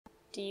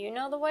Do you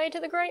know the way to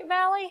the Great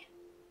Valley?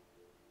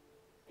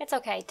 It's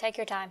okay, take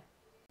your time.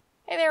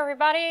 Hey there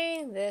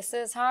everybody, this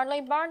is Hardly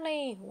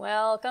Barnley.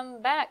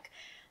 Welcome back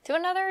to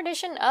another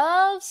edition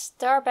of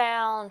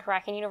Starbound,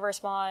 Frackin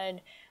universe mod.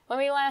 When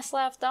we last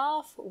left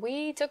off,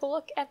 we took a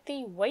look at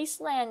the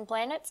wasteland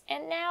planets,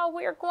 and now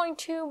we're going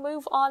to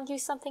move on to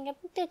something a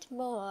bit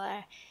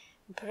more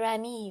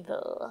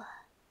primeval.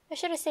 Or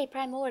should I say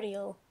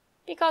primordial?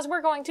 Because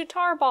we're going to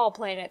Tar Ball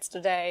Planets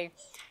today.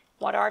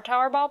 What are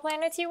Tar Ball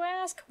Planets, you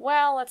ask?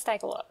 Well, let's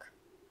take a look.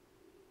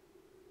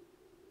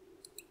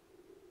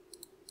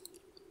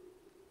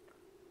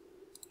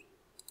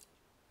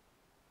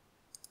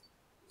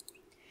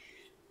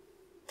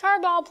 Tar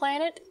Ball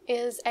Planet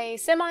is a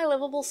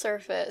semi-livable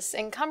surface,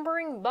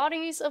 encumbering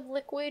bodies of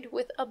liquid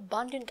with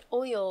abundant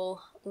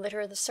oil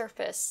litter the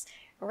surface.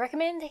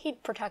 Recommend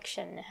heat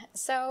protection.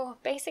 So,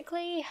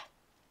 basically,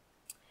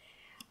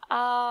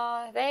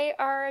 they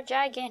are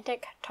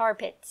gigantic tar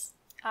pits.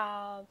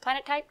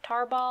 Planet type,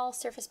 tar ball,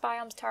 surface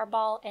biomes, tar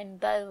ball, and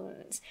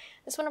bones.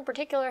 This one in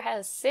particular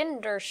has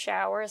cinder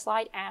showers,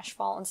 light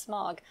ashfall, and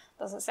smog.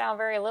 Doesn't sound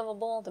very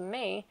livable to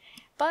me,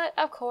 but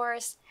of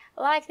course,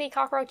 like the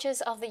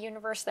cockroaches of the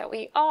universe that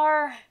we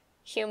are,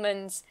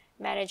 humans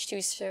manage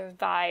to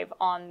survive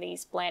on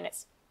these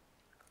planets.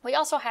 We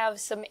also have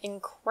some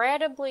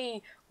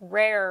incredibly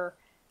rare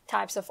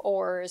types of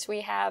ores.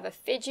 We have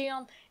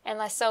ephigium and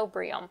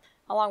lysobrium,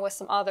 along with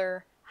some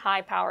other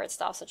high-powered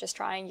stuff such as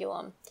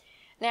triangulum.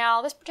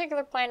 Now, this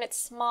particular planet's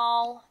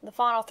small, the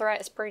faunal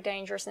threat is pretty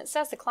dangerous, and it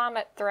says the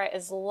climate threat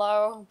is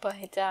low, but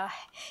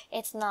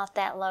it's not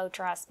that low,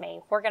 trust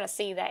me. We're going to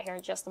see that here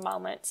in just a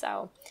moment,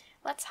 so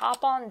let's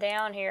hop on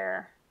down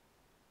here.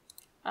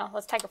 Well,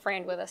 let's take a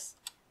friend with us.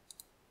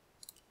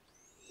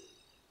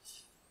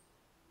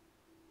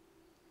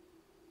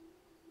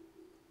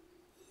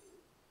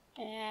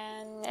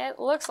 And it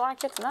looks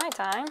like it's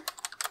nighttime.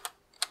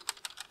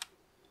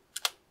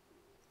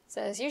 It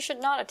says, you should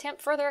not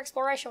attempt further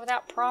exploration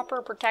without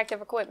proper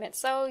protective equipment.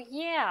 So,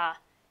 yeah,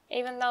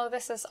 even though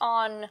this is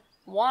on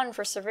 1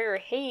 for severe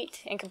heat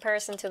in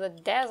comparison to the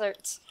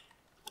deserts,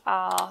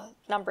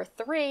 number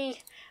 3,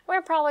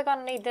 we're probably going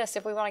to need this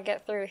if we want to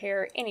get through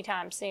here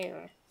anytime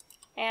soon.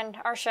 And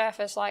our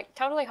chef is like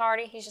totally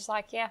hardy. He's just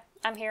like, yeah,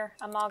 I'm here.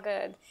 I'm all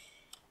good.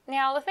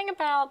 Now, the thing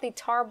about the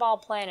Tar Ball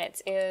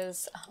planets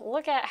is,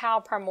 look at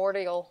how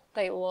primordial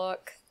they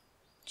look.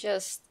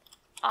 Just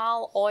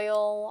all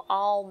oil,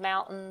 all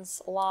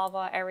mountains,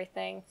 lava,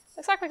 everything.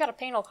 Looks like we got a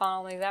penal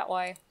colony that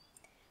way.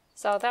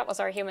 So that was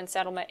our human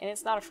settlement, and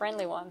it's not a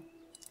friendly one.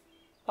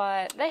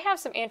 But they have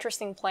some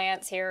interesting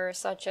plants here,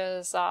 such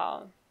as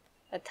the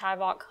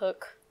Tyvok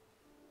hook,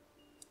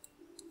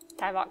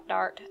 Tyvok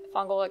dart,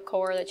 fungal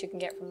core that you can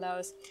get from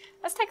those.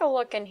 Let's take a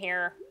look in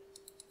here.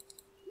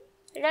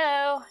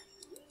 Hello!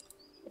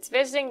 It's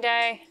visiting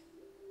day.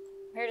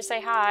 I'm here to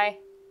say hi.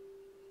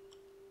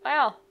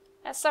 Wow,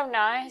 that's so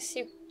nice.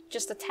 You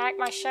just attacked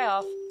my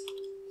chef.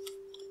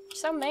 You're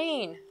so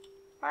mean.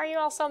 Why are you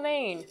all so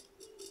mean?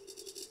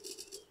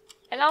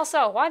 And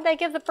also, why'd they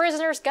give the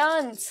prisoners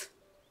guns?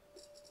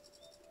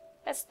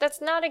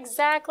 That's not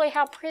exactly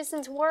how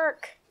prisons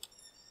work.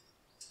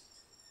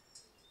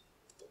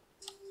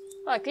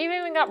 Look, you've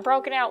even got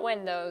broken out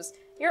windows.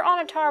 You're on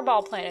a tar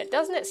ball planet.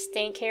 Doesn't it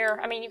stink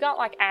here? I mean, you got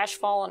like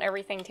ashfall and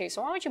everything too,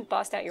 so why would you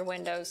bust out your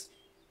windows?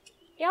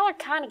 Y'all are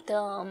kind of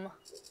dumb.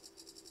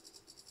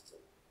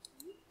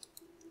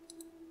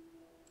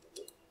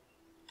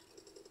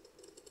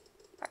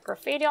 Got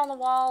graffiti on the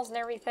walls and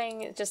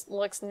everything. It just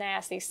looks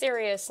nasty.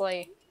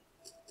 Seriously.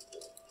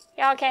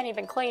 Y'all can't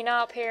even clean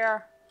up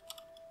here.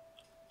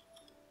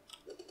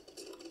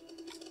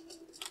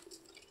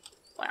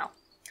 Well,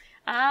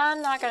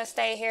 I'm not going to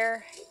stay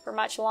here for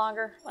much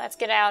longer. Let's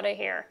get out of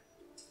here.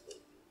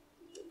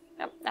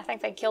 Yep, I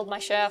think they killed my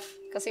chef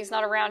because he's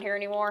not around here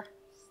anymore.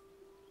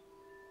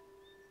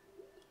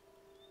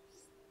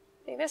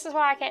 See, this is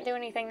why I can't do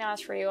anything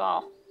nice for you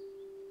all.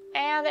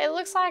 And it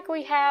looks like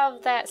we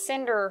have that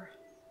cinder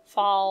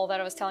fall that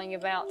I was telling you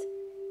about.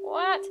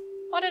 What?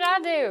 What did I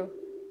do?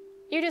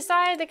 You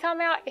decided to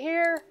come out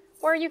here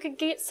where you could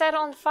get set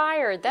on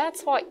fire.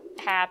 That's what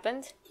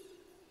happened.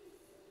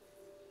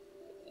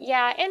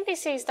 Yeah,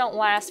 NPCs don't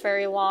last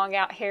very long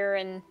out here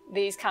in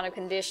these kind of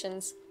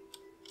conditions.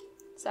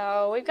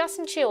 So we've got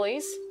some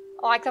chilies,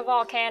 like the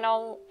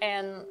volcano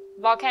and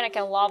volcanic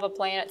and lava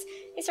planets.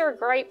 These are a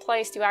great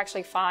place to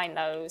actually find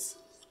those.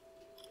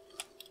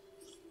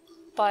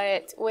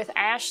 But with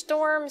ash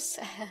storms,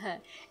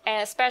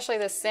 and especially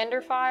the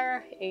cinder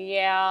fire,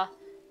 yeah,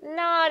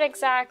 not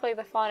exactly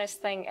the funnest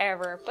thing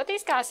ever. But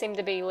these guys seem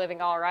to be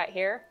living all right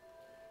here.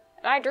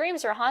 My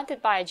dreams are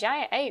haunted by a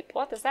giant ape.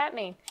 What does that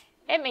mean?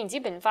 It means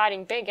you've been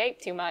fighting Big Ape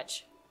too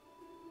much.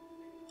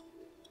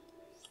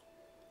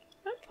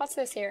 What's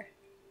this here?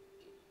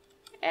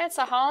 It's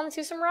a home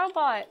to some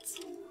robots.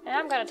 And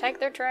I'm gonna take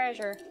their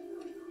treasure.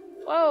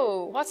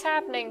 Whoa, what's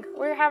happening?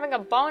 We're having a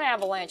bone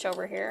avalanche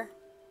over here.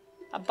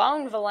 A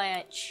bone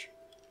avalanche.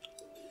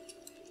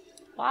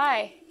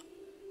 Why?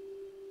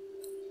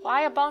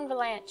 Why a bone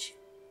avalanche?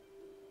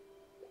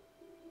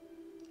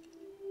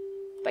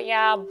 But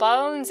yeah,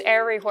 bones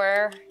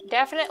everywhere.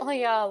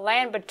 Definitely a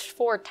land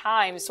before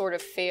time sort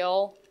of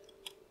feel.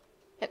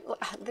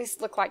 These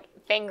look like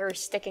fingers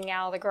sticking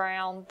out of the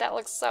ground. That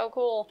looks so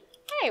cool.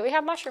 Hey, we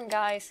have mushroom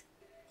guys.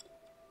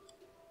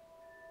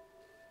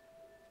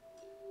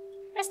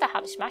 Mr.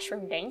 Hobbs,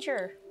 mushroom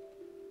danger.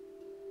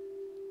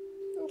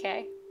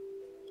 Okay.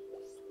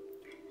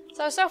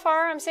 So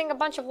far I'm seeing a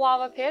bunch of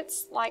lava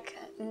pits, like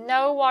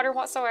no water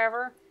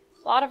whatsoever.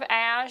 A lot of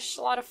ash,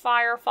 a lot of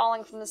fire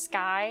falling from the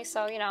sky,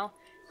 so you know,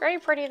 very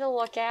pretty to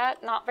look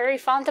at, not very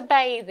fun to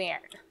bathe in.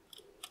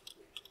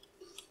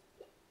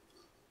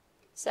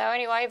 So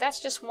anyway,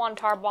 that's just one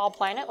Tar Ball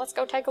planet. Let's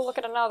go take a look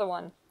at another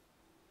one.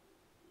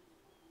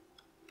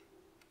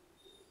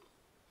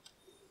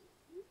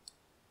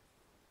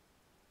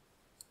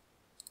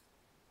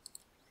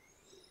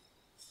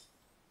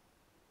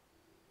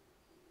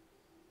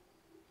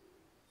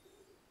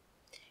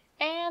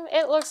 And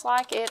it looks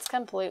like it's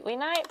completely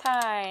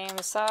nighttime,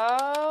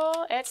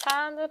 so it's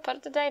time to put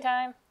it to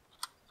daytime.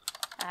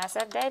 I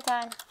said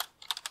daytime.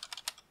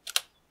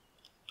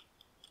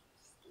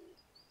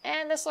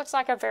 And this looks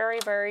like a very,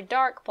 very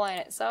dark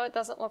planet, so it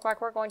doesn't look like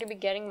we're going to be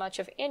getting much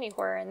of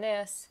anywhere in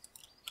this.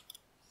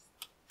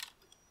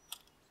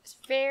 It's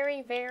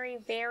very, very,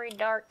 very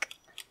dark.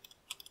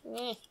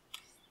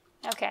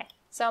 Okay,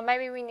 so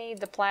maybe we need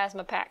the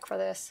plasma pack for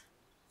this.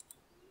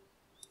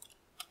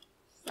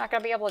 Not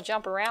going to be able to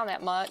jump around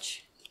that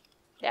much.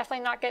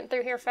 Definitely not getting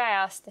through here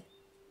fast.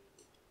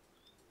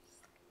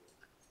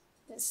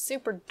 It's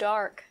super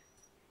dark,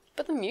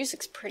 but the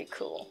music's pretty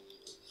cool.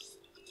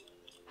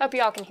 Hope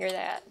y'all can hear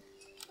that.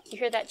 You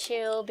hear that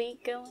chill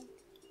beat going?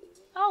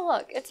 Oh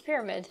look, it's a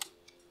pyramid.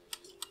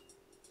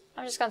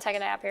 I'm just going to take a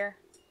nap here.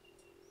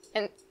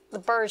 And the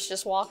bird's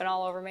just walking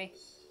all over me.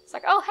 It's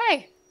like, oh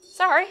hey,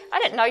 sorry, I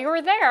didn't know you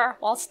were there,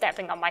 while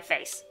stepping on my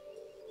face.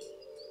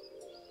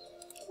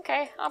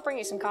 Okay, I'll bring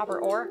you some copper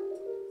ore.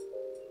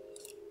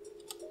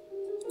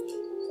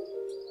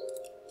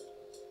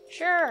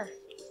 Sure,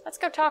 let's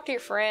go talk to your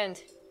friend.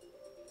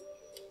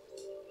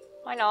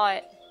 Why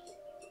not?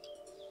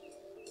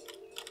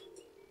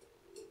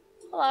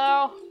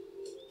 Hello.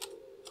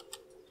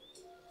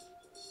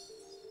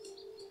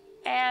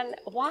 And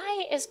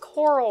why is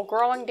coral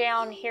growing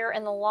down here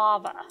in the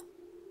lava?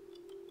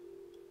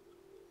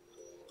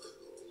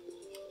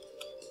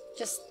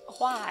 Just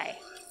why?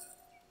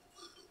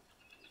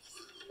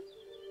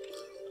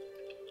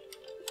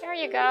 There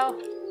you go.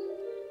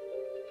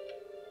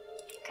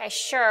 Okay,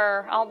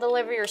 sure. I'll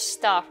deliver your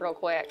stuff real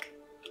quick.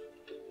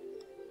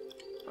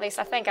 At least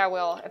I think I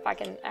will, if I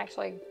can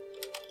actually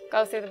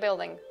go through the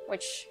building,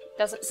 which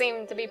doesn't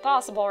seem to be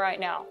possible right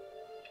now.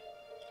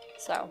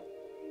 So,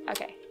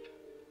 okay.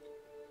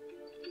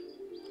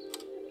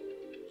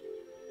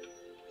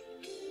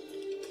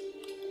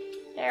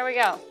 There we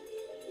go.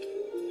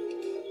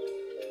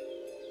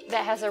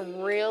 That has a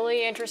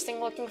really interesting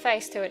looking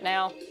face to it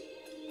now.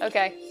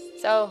 Okay.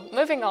 So,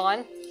 moving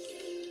on,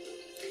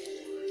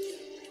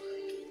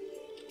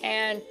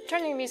 and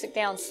turning the music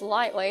down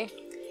slightly,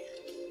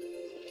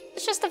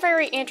 it's just a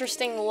very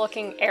interesting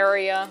looking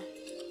area,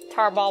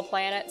 Tar Ball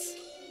planets.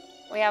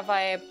 We have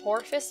a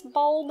porpoise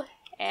bulb,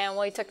 and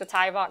we took the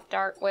Tyvok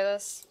dart with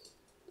us.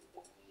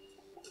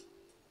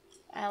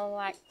 And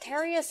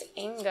Lactarius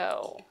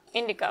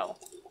indigo.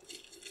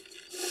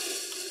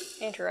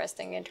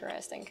 Interesting,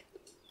 interesting.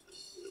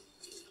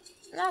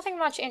 Nothing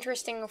much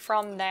interesting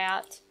from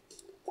that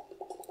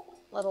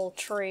little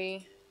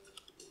tree.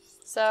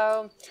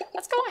 So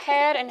let's go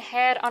ahead and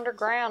head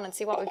underground and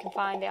see what we can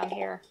find down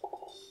here.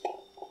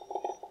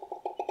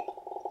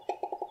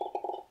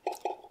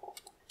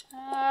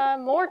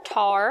 More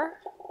tar.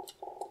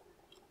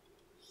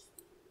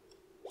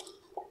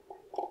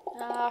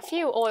 A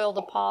few oil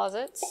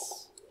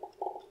deposits.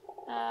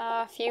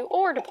 A few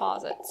ore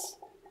deposits.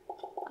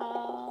 A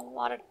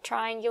lot of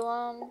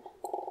triangulum.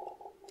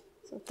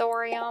 Some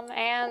thorium,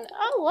 and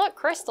oh look,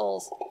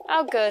 crystals.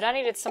 Oh good, I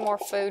needed some more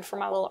food for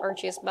my little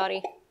Arceus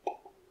buddy.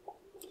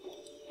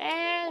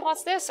 And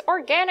what's this?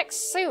 Organic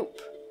soup,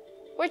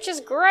 which is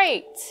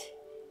great.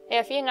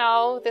 If, you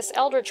know, this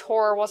eldritch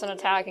horror wasn't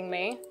attacking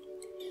me.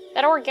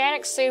 That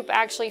organic soup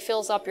actually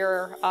fills up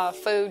your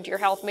food, your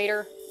health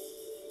meter,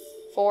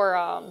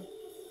 for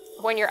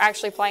when you're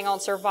actually playing on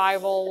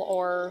survival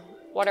or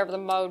whatever the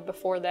mode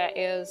before that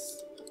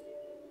is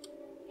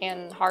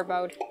in hard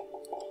mode.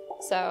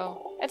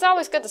 So, it's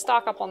always good to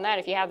stock up on that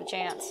if you have the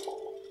chance.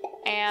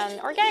 And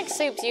organic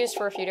soup's used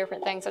for a few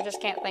different things, I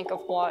just can't think of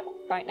what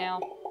right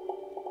now.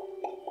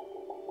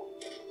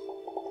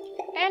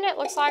 And it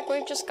looks like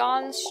we've just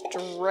gone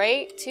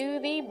straight to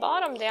the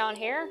bottom down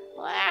here.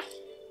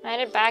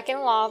 Landed back in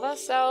lava,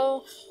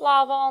 so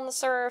lava on the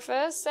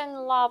surface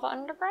and lava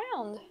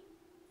underground.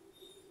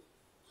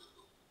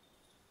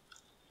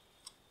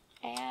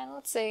 And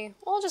let's see,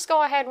 we'll just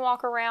go ahead and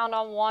walk around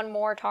on one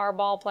more Tar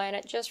Ball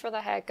planet just for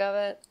the heck of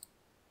it.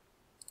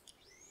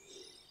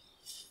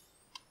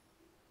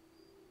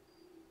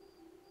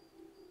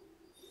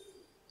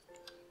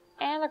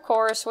 And of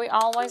course, we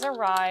always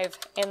arrive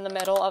in the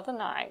middle of the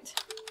night.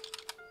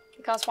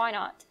 Because why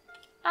not?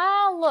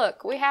 Ah,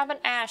 look, we have an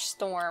ash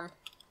storm.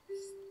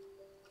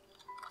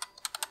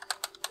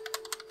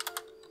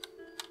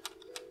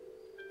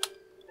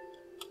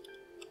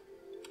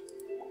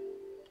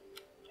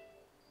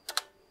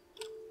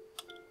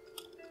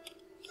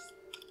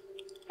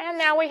 And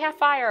now we have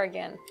fire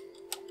again.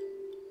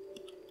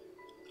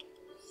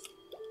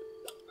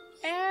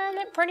 And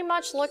it pretty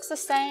much looks the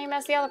same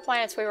as the other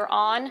planets we were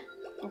on.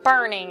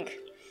 Burning.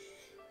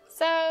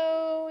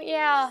 So,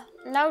 yeah,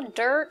 no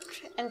dirt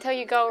until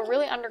you go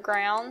really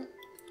underground.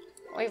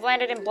 We've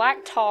landed in black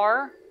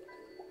tar.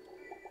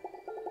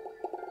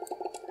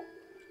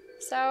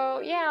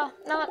 So, yeah,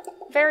 not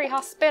very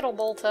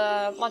hospitable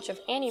to much of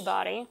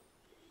anybody.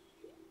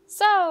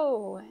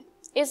 So,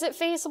 is it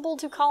feasible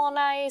to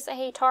colonize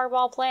a Tar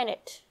Ball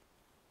planet?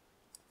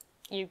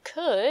 You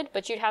could,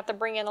 but you'd have to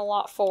bring in a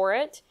lot for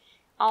it.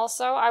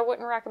 Also, I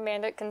wouldn't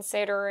recommend it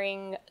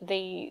considering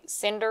the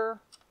cinder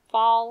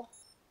fall.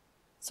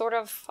 Sort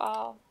of,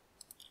 I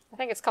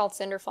think it's called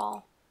cinder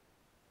fall.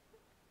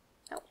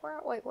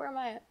 Oh, wait, where am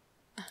I at?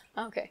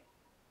 Okay.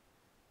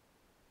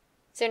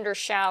 Cinder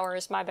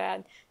showers, my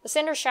bad. The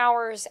cinder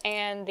showers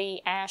and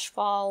the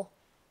ashfall,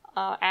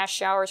 ash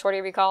showers,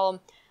 whatever you call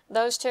them,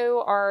 those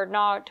two are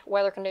not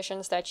weather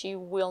conditions that you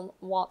will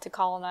want to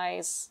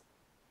colonize,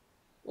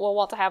 will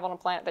want to have on a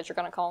planet that you're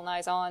going to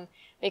colonize on,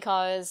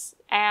 because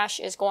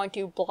ash is going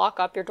to block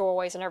up your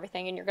doorways and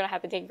everything, and you're going to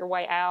have to dig your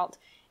way out.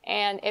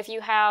 And if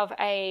you have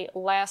a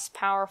less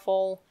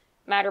powerful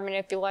matter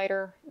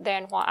manipulator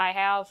than what I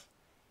have,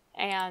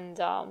 and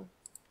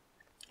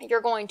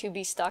you're going to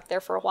be stuck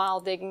there for a while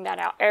digging that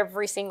out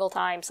every single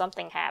time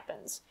something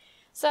happens.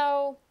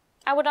 So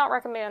I would not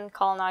recommend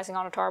colonizing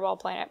on a Tar Ball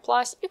planet.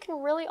 Plus, you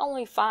can really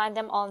only find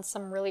them on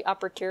some really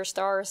upper tier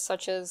stars,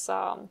 such as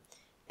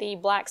the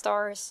black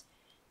stars.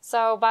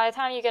 So by the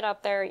time you get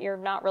up there, you're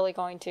not really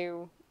going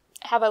to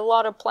have a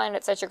lot of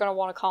planets that you're going to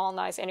want to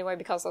colonize anyway,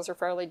 because those are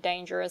fairly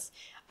dangerous.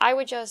 I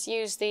would just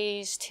use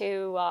these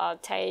to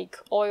take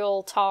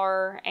oil,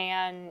 tar,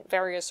 and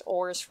various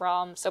ores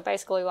from. So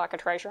basically like a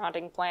treasure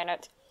hunting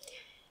planet.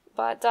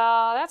 But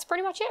that's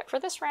pretty much it for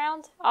this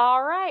round.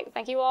 Alright,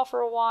 thank you all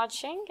for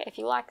watching. If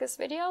you like this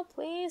video,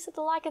 please hit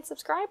the like and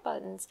subscribe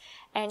buttons.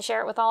 And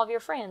share it with all of your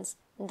friends.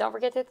 And don't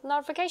forget to hit the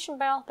notification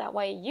bell. That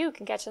way you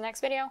can catch the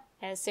next video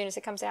as soon as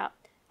it comes out.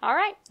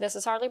 Alright, this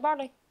is Harley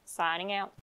Barley, signing out.